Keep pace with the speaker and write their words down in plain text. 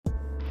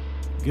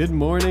Good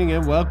morning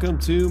and welcome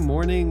to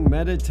Morning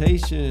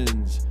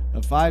Meditations,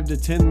 a 5 to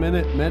 10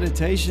 minute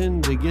meditation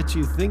to get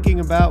you thinking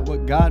about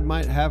what God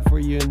might have for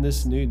you in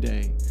this new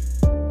day.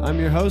 I'm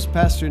your host,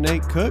 Pastor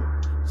Nate Cook,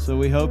 so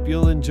we hope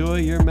you'll enjoy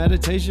your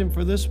meditation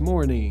for this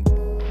morning.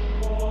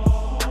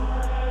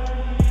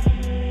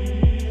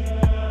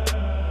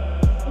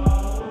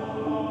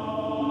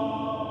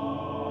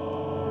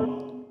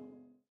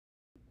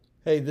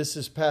 Hey, this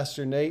is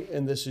Pastor Nate,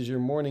 and this is your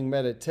morning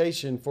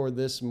meditation for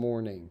this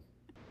morning.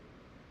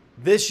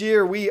 This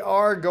year, we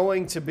are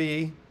going to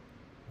be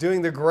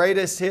doing the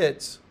greatest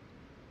hits.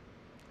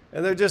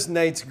 And they're just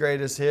Nate's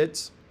greatest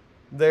hits.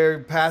 They're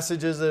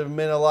passages that have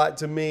meant a lot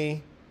to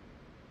me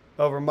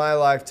over my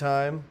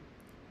lifetime.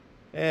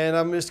 And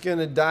I'm just going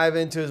to dive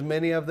into as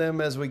many of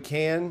them as we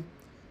can.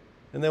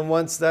 And then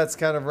once that's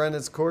kind of run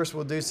its course,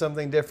 we'll do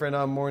something different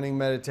on morning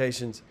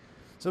meditations.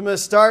 So I'm going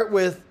to start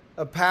with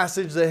a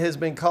passage that has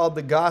been called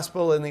the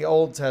Gospel in the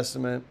Old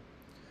Testament,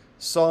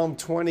 Psalm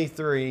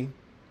 23.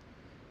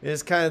 It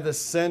is kind of the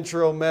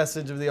central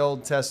message of the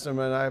Old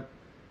Testament.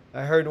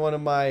 I heard one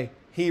of my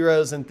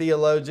heroes and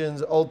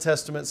theologians, Old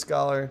Testament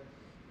scholar,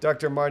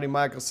 Dr. Marty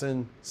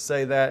Michelson,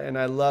 say that, and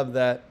I love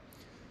that.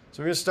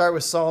 So we're going to start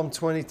with Psalm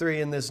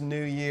 23 in this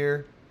new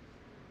year.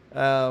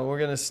 We're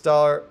going to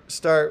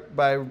start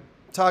by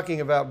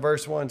talking about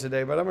verse 1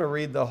 today, but I'm going to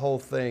read the whole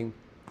thing.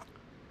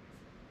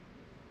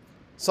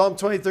 Psalm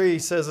 23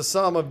 says, a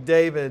psalm of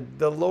David,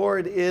 "The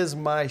Lord is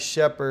my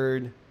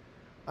shepherd,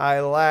 I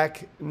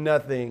lack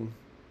nothing.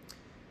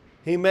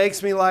 He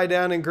makes me lie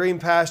down in green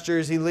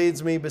pastures. He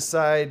leads me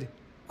beside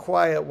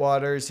quiet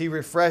waters. He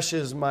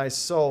refreshes my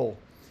soul.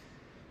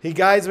 He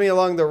guides me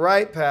along the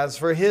right paths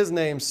for his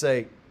name's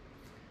sake.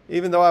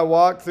 Even though I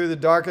walk through the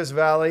darkest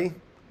valley,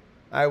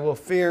 I will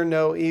fear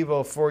no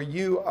evil, for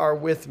you are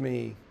with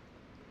me.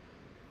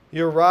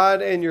 Your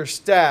rod and your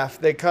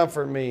staff, they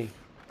comfort me.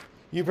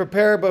 You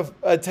prepare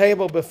a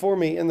table before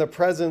me in the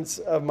presence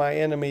of my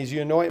enemies.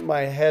 You anoint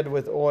my head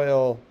with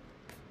oil.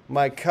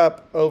 My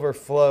cup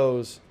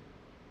overflows.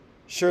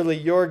 Surely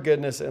your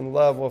goodness and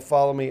love will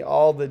follow me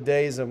all the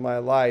days of my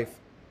life,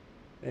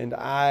 and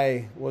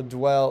I will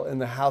dwell in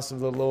the house of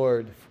the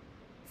Lord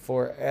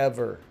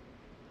forever."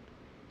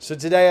 So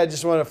today I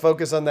just want to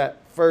focus on that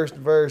first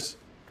verse.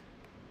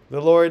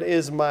 The Lord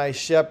is my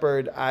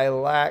shepherd, I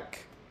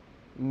lack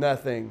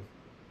nothing.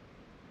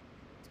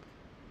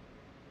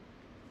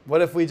 What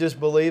if we just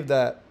believed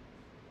that?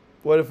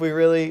 What if we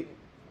really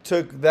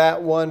took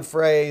that one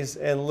phrase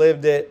and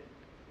lived it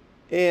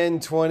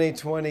in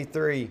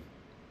 2023?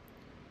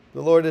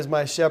 The Lord is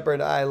my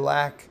shepherd, I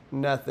lack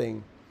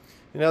nothing.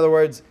 In other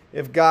words,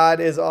 if God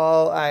is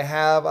all I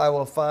have, I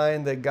will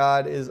find that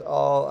God is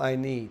all I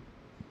need.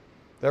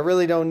 I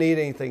really don't need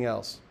anything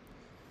else.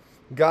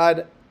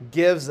 God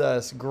gives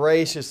us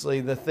graciously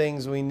the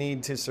things we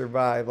need to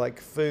survive, like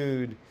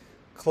food,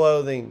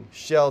 clothing,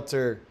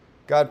 shelter.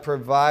 God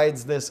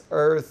provides this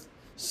earth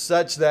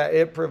such that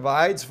it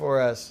provides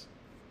for us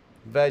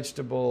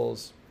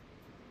vegetables,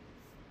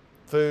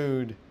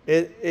 food.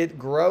 It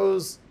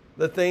grows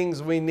the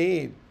things we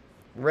need.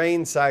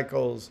 Rain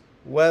cycles,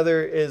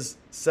 weather is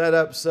set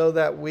up so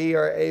that we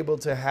are able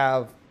to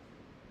have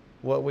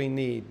what we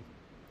need.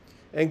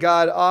 And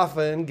God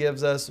often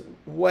gives us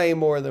way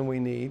more than we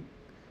need.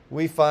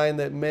 We find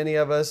that many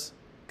of us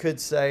could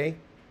say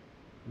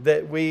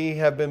that we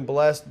have been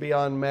blessed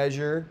beyond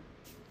measure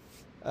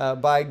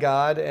by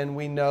God, and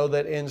we know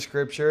that in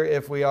Scripture,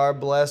 if we are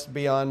blessed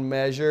beyond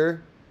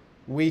measure,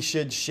 we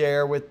should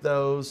share with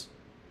those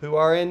who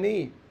are in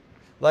need.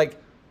 Like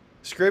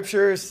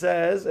Scripture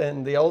says,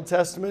 and the Old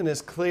Testament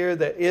is clear,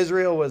 that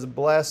Israel was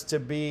blessed to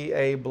be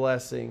a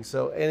blessing.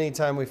 So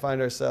anytime we find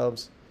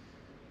ourselves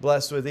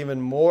blessed with even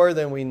more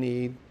than we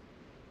need,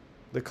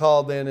 the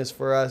call then is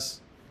for us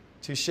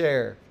to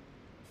share,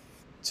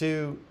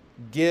 to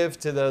give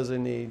to those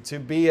in need, to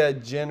be a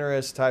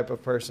generous type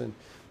of person.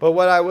 But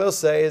what I will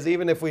say is,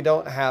 even if we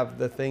don't have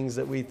the things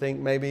that we think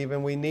maybe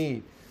even we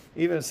need,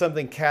 even if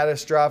something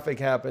catastrophic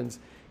happens,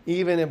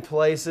 even in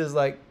places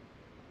like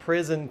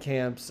prison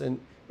camps and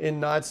in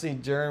Nazi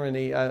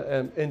Germany,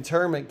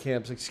 internment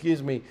camps,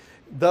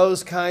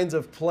 those kinds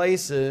of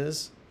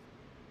places,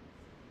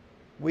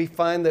 we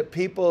find that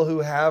people who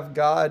have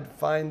God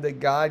find that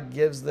God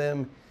gives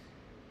them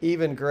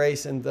even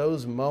grace in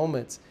those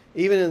moments,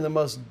 even in the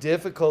most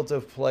difficult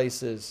of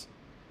places.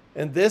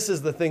 And this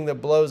is the thing that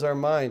blows our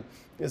mind,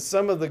 is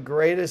some of the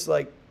greatest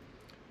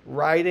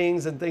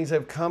writings and things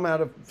have come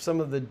out of some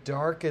of the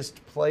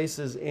darkest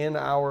places in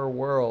our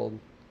world,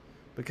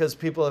 because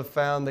people have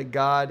found that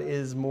God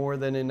is more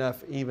than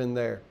enough even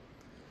there.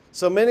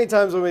 So many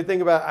times when we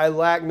think about I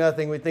lack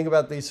nothing, we think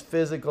about these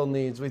physical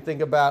needs. We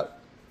think about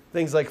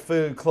things like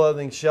food,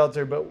 clothing,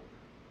 shelter. But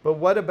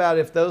what about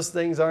if those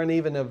things aren't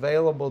even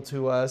available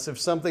to us? If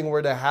something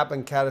were to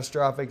happen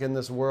catastrophic in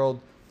this world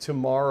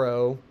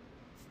tomorrow,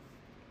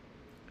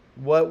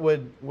 what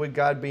would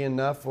God be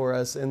enough for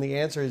us? And the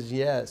answer is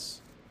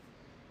yes.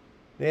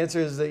 The answer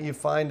is that you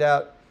find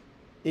out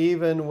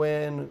even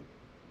when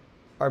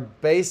our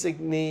basic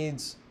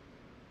needs,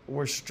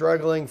 we're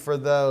struggling for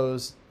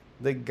those,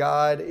 that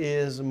God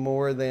is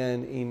more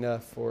than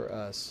enough for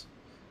us.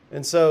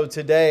 And so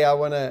today I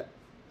want to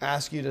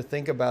ask you to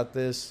think about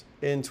this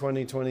in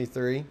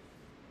 2023.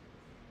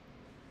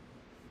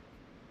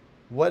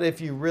 What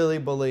if you really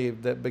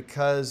believed that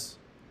because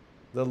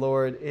the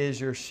Lord is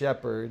your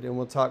shepherd, and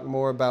we'll talk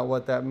more about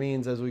what that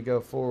means as we go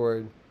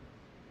forward,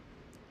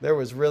 there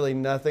was really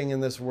nothing in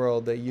this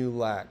world that you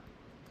lack.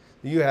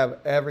 You have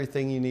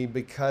everything you need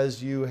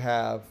because you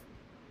have,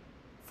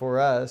 for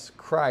us,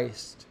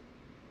 Christ.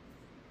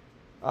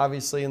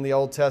 Obviously, in the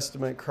Old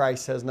Testament,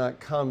 Christ has not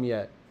come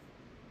yet.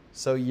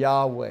 So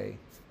Yahweh.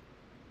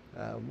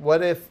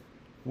 What if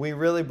we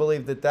really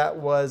believed that that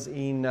was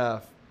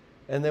enough?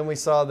 And then we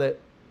saw that,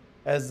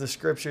 as the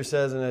scripture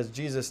says and as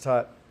Jesus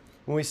taught,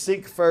 when we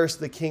seek first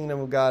the kingdom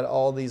of God,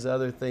 all these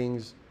other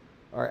things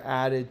are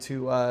added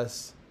to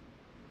us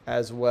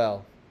as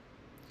well.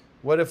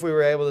 What if we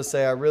were able to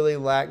say, I really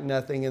lack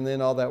nothing, and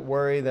then all that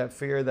worry, that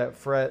fear, that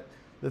fret,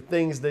 the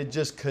things that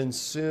just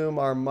consume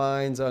our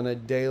minds on a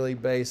daily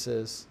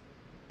basis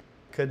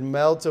could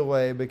melt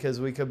away because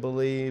we could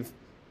believe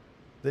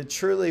that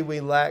truly we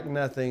lack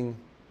nothing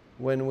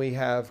when we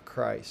have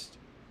Christ.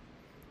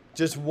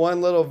 Just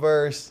one little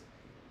verse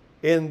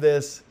in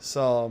this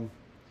psalm.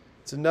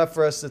 It's enough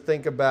for us to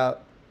think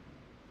about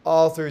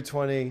all through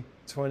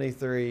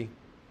 2023.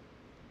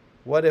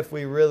 What if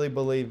we really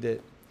believed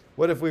it?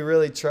 What if we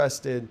really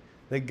trusted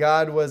that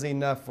God was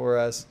enough for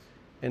us,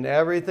 and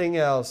everything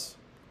else,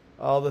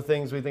 all the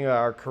things we think about,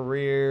 our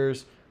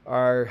careers,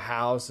 our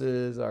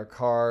houses, our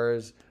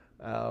cars,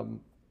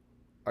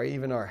 or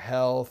even our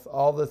health,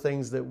 all the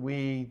things that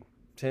we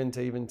tend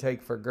to even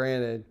take for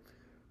granted,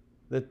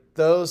 that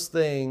those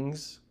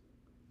things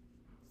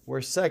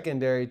were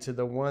secondary to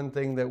the one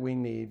thing that we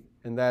need,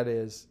 and that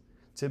is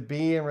to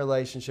be in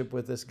relationship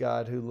with this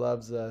God who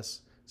loves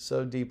us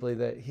so deeply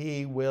that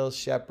He will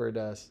shepherd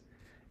us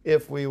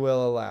if we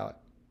will allow it.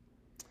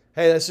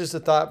 Hey, that's just a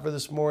thought for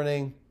this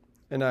morning,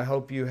 and I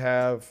hope you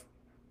have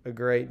a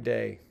great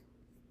day.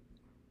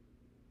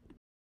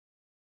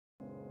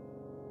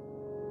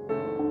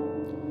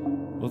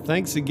 Well,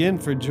 thanks again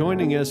for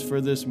joining us for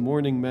this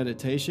morning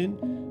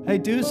meditation. Hey,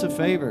 do us a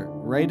favor,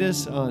 rate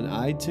us on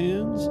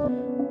iTunes,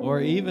 or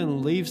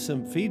even leave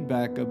some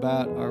feedback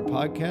about our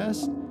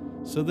podcast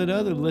so that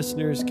other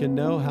listeners can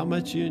know how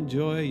much you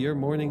enjoy your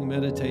morning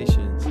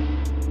meditations.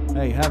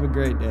 Hey, have a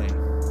great day.